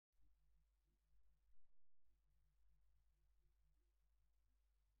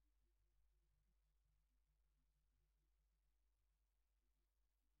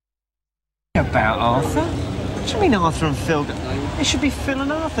About Arthur? What do you mean Arthur and Phil? It should be Phil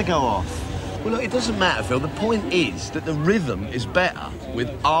and Arthur go off. Well, look, it doesn't matter, Phil. The point is that the rhythm is better with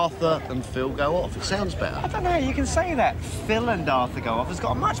Arthur and Phil go off. It sounds better. I don't know, you can say that. Phil and Arthur go off has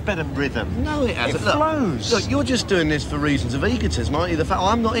got a much better rhythm. No, it hasn't. It flows. Look, you're just doing this for reasons of egotism, aren't you? The fact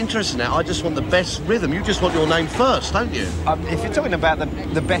I'm not interested in that. I just want the best rhythm. You just want your name first, don't you? If you're talking about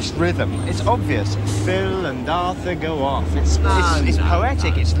the best rhythm, it's obvious. Phil and Arthur go off. It's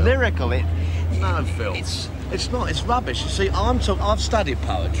poetic, it's lyrical. No, Phil. It's not. It's rubbish. You see, I've studied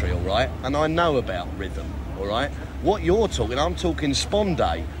poetry, all right, and I know about rhythm, all right. What you're talking, I'm talking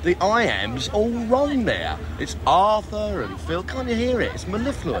sponde. The I am's all wrong there. It's Arthur and Phil. Can't you hear it? It's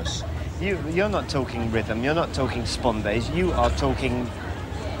mellifluous. You're not talking rhythm. You're not talking spondes. You are talking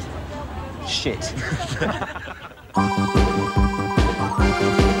shit.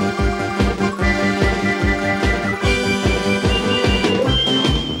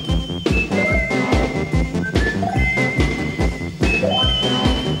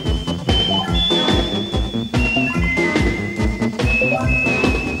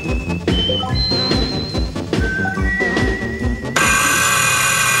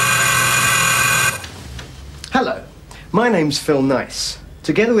 Hello, my name's Phil Nice.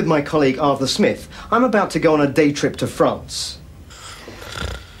 Together with my colleague Arthur Smith, I'm about to go on a day trip to France.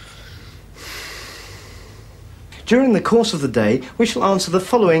 During the course of the day, we shall answer the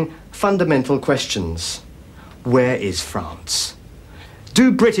following fundamental questions. Where is France?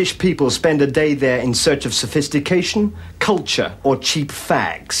 Do British people spend a day there in search of sophistication, culture, or cheap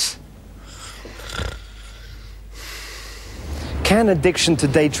fags? Can addiction to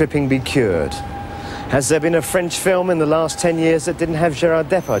day tripping be cured? Has there been a French film in the last 10 years that didn't have Gérard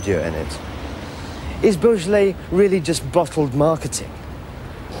Depardieu in it? Is Beaujolais really just bottled marketing?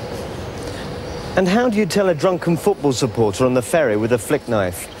 And how do you tell a drunken football supporter on the ferry with a flick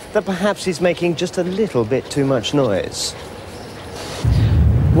knife that perhaps he's making just a little bit too much noise?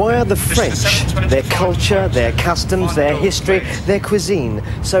 Why are the French, their culture, their customs, their history, their cuisine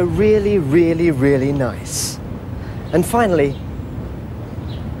so really, really, really nice? And finally,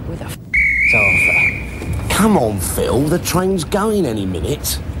 where the f*** is Arthur? Come on, Phil. The train's going any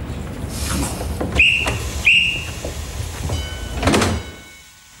minute.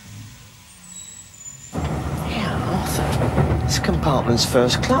 Yeah, Arthur. This compartment's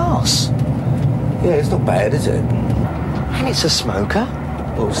first class. Yeah, it's not bad, is it? And it's a smoker.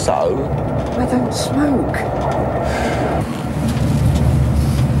 Well, so? I don't smoke.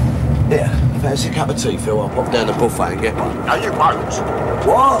 Yeah, fancy a cup of tea, Phil. I'll pop down the buffet and get one. No, you won't.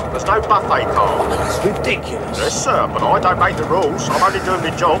 What? There's no buffet car. That's ridiculous. Yes, sir, but I don't make the rules. I'm only doing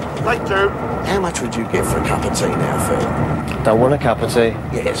my job. They do. How much would you give for a cup of tea now, Phil? Don't want a cup of tea.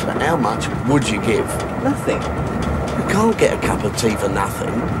 Yes, but how much would you give? Nothing. You can't get a cup of tea for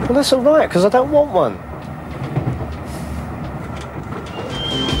nothing. Well, that's all right, because I don't want one.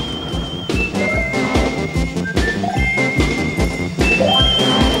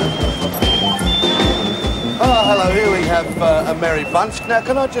 Oh, hello, here we have a merry bunch. Now,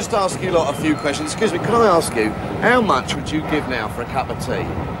 can I just ask you lot a few questions? Excuse me, can I ask you, how much would you give now for a cup of tea?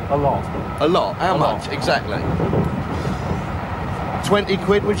 A lot. A lot? How much? Exactly. 20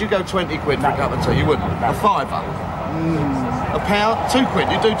 quid? Would you go 20 quid for a cup of tea? You wouldn't? A fiver? A pound? 2 quid?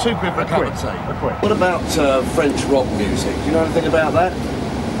 You'd do 2 quid for a cup of tea? A quid. What about French rock music? Do you know anything about that?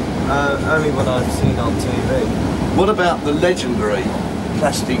 Only what I've seen on TV. What about the legendary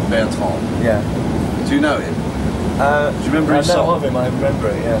Plastique Bertrand? Yeah. Do you know him? Do you remember his song? I know of him, I remember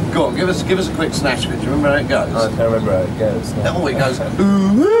it, yeah. Go on, give us a quick snatch of it. Do you remember how it goes? I can't remember how it goes. No. Oh, it goes.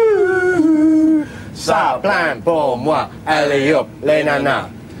 Ooh, ooh, ça plan pour moi, allez hop, les nanas.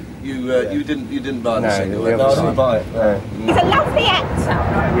 You didn't buy the single. No, I didn't buy it. No. He's a lovely actor.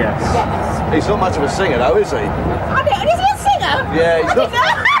 Yes. Yes. He's not much of a singer, though, is he? I know, is he a singer? Yeah, he's not.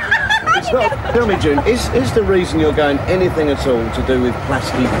 It's not. Tell me, June, is the reason you're going anything at all to do with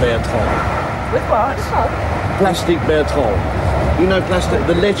Plastique Bertrand? With what? Plastique Bertrand. You know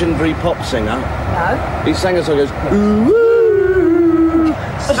the legendary pop singer? No. He sang a song that goes, ooh,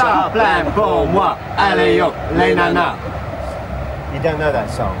 ça plan pour moi, allez hop, les nanas. You don't know that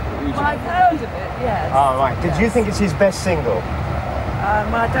song? I've heard of it, yes. Oh, right. Did you think it's his best single?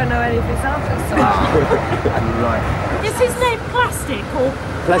 I don't know any of his other songs. Right. Is his name Plastic or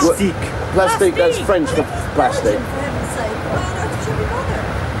Plastique. Plastique, that's French for plastic.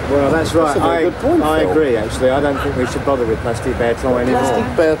 Well, that's right. That's a very good point, I Phil. agree, actually. I don't think we should bother with Plastique Bertrand anymore.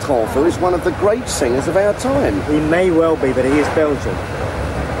 Plastique Bertrand, Phil, is one of the great singers of our time. He may well be, but he is Belgian.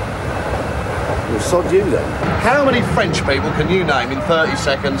 Well, sod you then. How many French people can you name in 30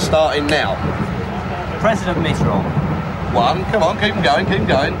 seconds, starting now? President Mitterrand. one. Come on, keep 'em going, keep 'em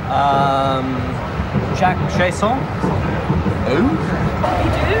going. Jacques Chasson. Who?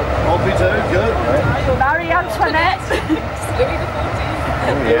 Pompidou, good. Marie Antoinette.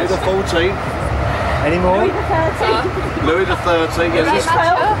 Louis the 14th. Any more? Louis the 13th. Louis the 13th.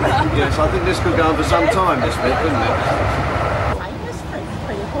 Yes, I think this could go on for some time, this bit, couldn't it?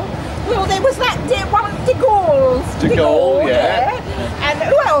 Well, there was that De Gaulle. De Gaulle, yeah. And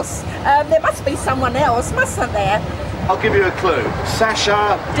who else? There must be someone else, mustn't there? I'll give you a clue.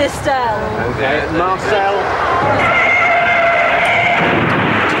 Sacha Distel. Okay, Marcel.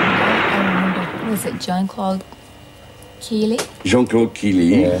 Was it Jean-Claude Keely? Jean-Claude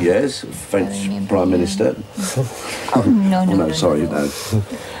Keely, yes, French Prime Minister. Oh, no, sorry, no.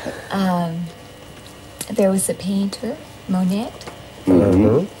 There was a painter, Monet.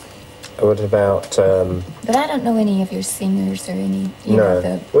 Mm-hmm. What about... But I don't know any of your singers or any...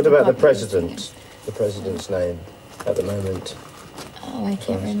 What about the president? The president's name at the moment? Oh, I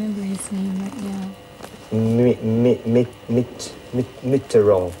can't remember his name right now.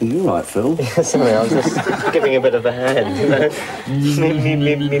 Mitterrand. You're right, Phil. Sorry, I was just giving a bit of a hand, you know.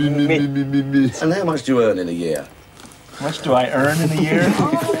 And how much do you earn in a year? How much do I earn in a year?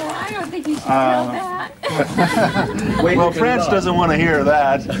 I don't think you should know that. Well, France doesn't want to hear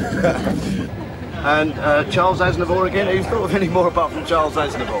that. And Charles Aznavour again. Have you thought of any more apart from Charles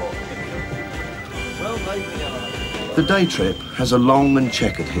Aznavour? The day trip has a long and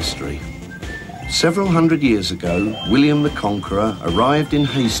checkered history. Several hundred years ago, William the Conqueror arrived in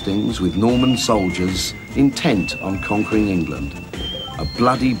Hastings with Norman soldiers intent on conquering England. A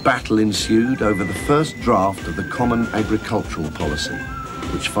bloody battle ensued over the first draft of the Common Agricultural Policy,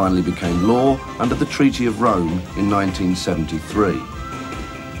 which finally became law under the Treaty of Rome in 1973.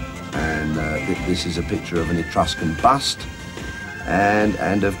 And this is a picture of an Etruscan bust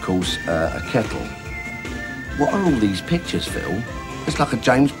and of course, a kettle. What are all these pictures, Phil? It's like a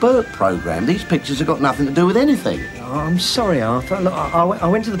James Burke programme. These pictures have got nothing to do with anything. Oh, I'm sorry, Arthur. Look, I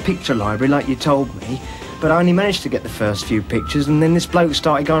went to the picture library like you told me, but I only managed to get the first few pictures, and then this bloke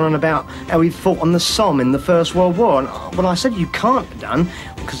started going on about how he fought on the Somme in the First World War. And, well, I said you can't have done,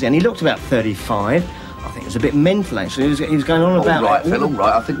 because he only looked about 35. I think it was a bit mental, actually. He was going on about... All right, Phil, all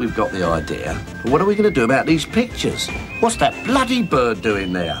right. I think we've got the idea. But what are we going to do about these pictures? What's that bloody bird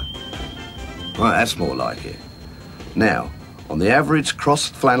doing there? Right, that's more like it. Now, on the average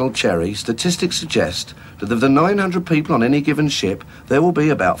crossed flannel cherry, statistics suggest that of the 900 people on any given ship, there will be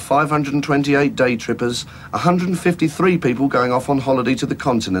about 528 day trippers, 153 people going off on holiday to the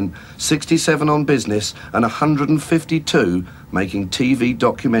continent, 67 on business, and 152 making TV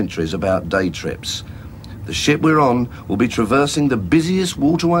documentaries about day trips. The ship we're on will be traversing the busiest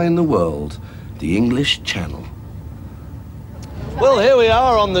waterway in the world, the English Channel. Well, here we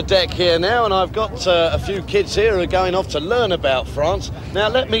are on the deck here now, and I've got a few kids here who are going off to learn about France. Now,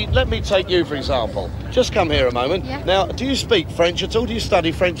 let me take you, for example. Just come here a moment. Yeah. Now, do you speak French at all? Do you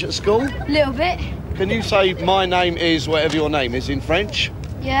study French at school? Little bit. Can you say, my name is, whatever your name is, in French?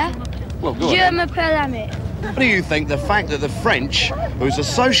 Yeah. Well, go on. Je m'appelle Amit. What do you think, the fact that the French, who's a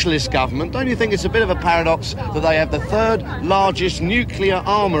socialist government, don't you think it's a bit of a paradox that they have the third largest nuclear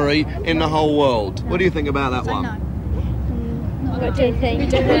armoury in the whole world? What do you think about that one? What do you think? We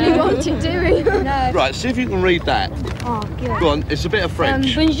don't really want to, do we? No. Right, see if you can read that. Oh, good. Go on, it's a bit of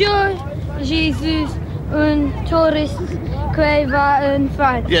French. Bonjour, Jesus, un tourist, que va en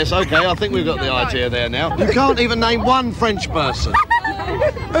France. Yes, OK, I think we've got the idea there now. You can't even name one French person.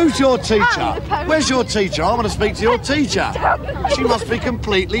 Who's your teacher? Where's your teacher? I want to speak to your teacher. She must be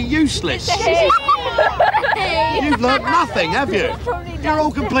completely useless. You've learnt nothing, have you? You're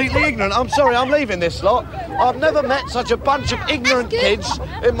all completely ignorant. I'm sorry, I'm leaving this lot. I've never met such a bunch of ignorant kids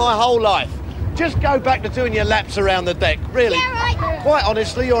in my whole life. Just go back to doing your laps around the deck, really. Yeah, right. Quite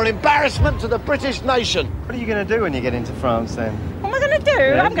honestly, you're an embarrassment to the British nation. What are you going to do when you get into France, then? What am I going to do?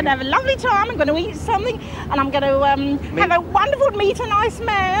 I'm going to have a lovely time. I'm going to eat something, and I'm going to have a wonderful meet a nice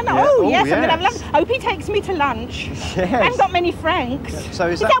man. Yeah. Oh, Oh, yes, I'm going to have yes. lunch. Hope he takes me to lunch. Yes. I haven't got many francs. So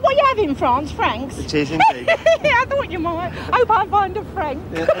is that that- what you have in France, francs? It is indeed. Yeah, I thought you might. Hope I find a franc.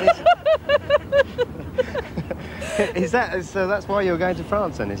 Is that so? That's why you're going to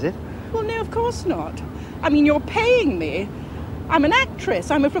France, then, is it? Well, no, of course not. I mean, you're paying me. I'm an actress.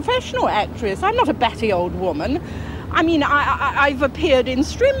 I'm a professional actress. I'm not a batty old woman. I mean, I've appeared in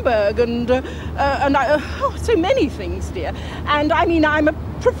Strindberg and so many things, dear. And I mean, I'm a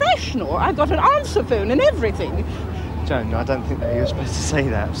professional. I've got an answer phone and everything. Joan, I don't think that you're supposed to say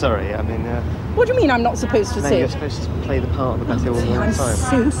that. Sorry, I mean... What do you mean I'm not supposed to no, say you're it? supposed to play the part of the batty woman all I'm the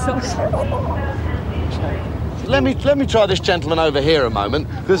time. so sorry. let me try this gentleman over here a moment,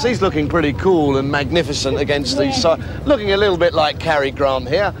 because he's looking pretty cool and magnificent against these. Looking a little bit like Cary Grant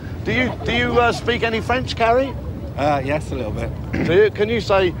here. Do you speak any French, Cary? Yes, a little bit. Can you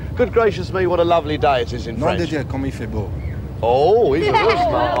say, good gracious me, what a lovely day it is in French? Nom de Dieu, comme il fait beau. Oh, he's a real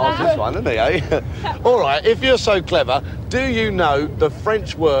smart ass, this one, isn't he, eh? All right, if you're so clever, do you know the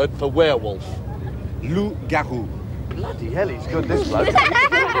French word for werewolf? Loup-garou. Bloody hell, he's good, this bloke.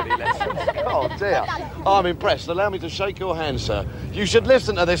 Oh, dear. I'm impressed. Allow me to shake your hand, sir. You should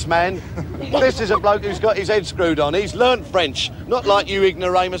listen to this man. This is a bloke who's got his head screwed on. He's learnt French, not like you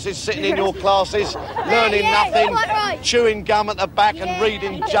ignoramuses sitting in your classes, learning nothing, chewing gum at the back and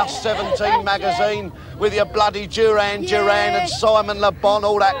reading Just 17 magazine with your bloody Duran Duran and Simon Le Bon,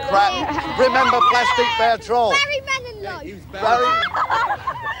 all that crap. Remember Plastic Bertrand? He's Belgian.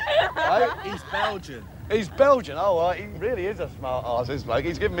 He's Belgian. He's Belgian. Oh, well, he really is a smart ass, this bloke.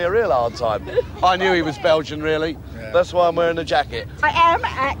 He's giving me a real hard time. I knew he was Belgian, really. Yeah. That's why I'm wearing the jacket. I am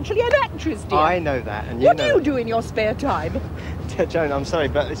actually an actress, dear. I know that, and you what know. What do you do in your spare time? Joan, I'm sorry,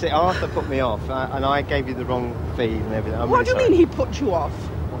 but you see, Arthur put me off, and I gave you the wrong feed and everything. What do you mean he put you off?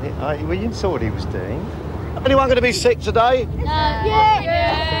 Well, you saw what he was doing. Anyone going to be sick today?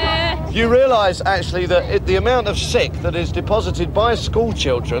 Yeah. You realise, actually, that the amount of sick that is deposited by school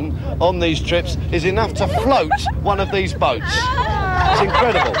children on these trips is enough to float one of these boats. It's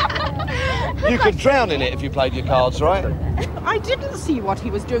incredible. You could drown in it if you played your cards right. I didn't see what he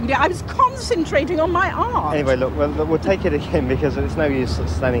was doing there. I was concentrating on my art. Anyway, look, we'll take it again because it's no use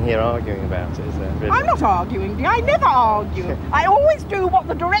standing here arguing about it, is there? Really? I'm not arguing, dear. I never argue. I always do what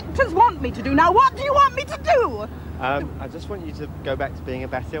the directors want me to do. Now, what do you want me to do? I just want you to go back to being a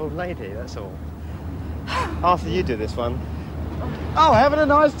batty old lady, that's all. Arthur, you do this one. Oh, having a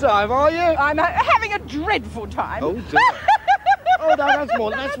nice time, are you? I'm having a dreadful time. Oh, dear. Oh, no,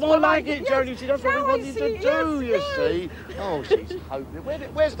 that's more like it, Joan. You see, that's what we want you to do, you see. Oh, she's hoping.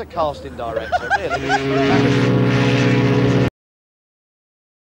 Where's the casting director, really?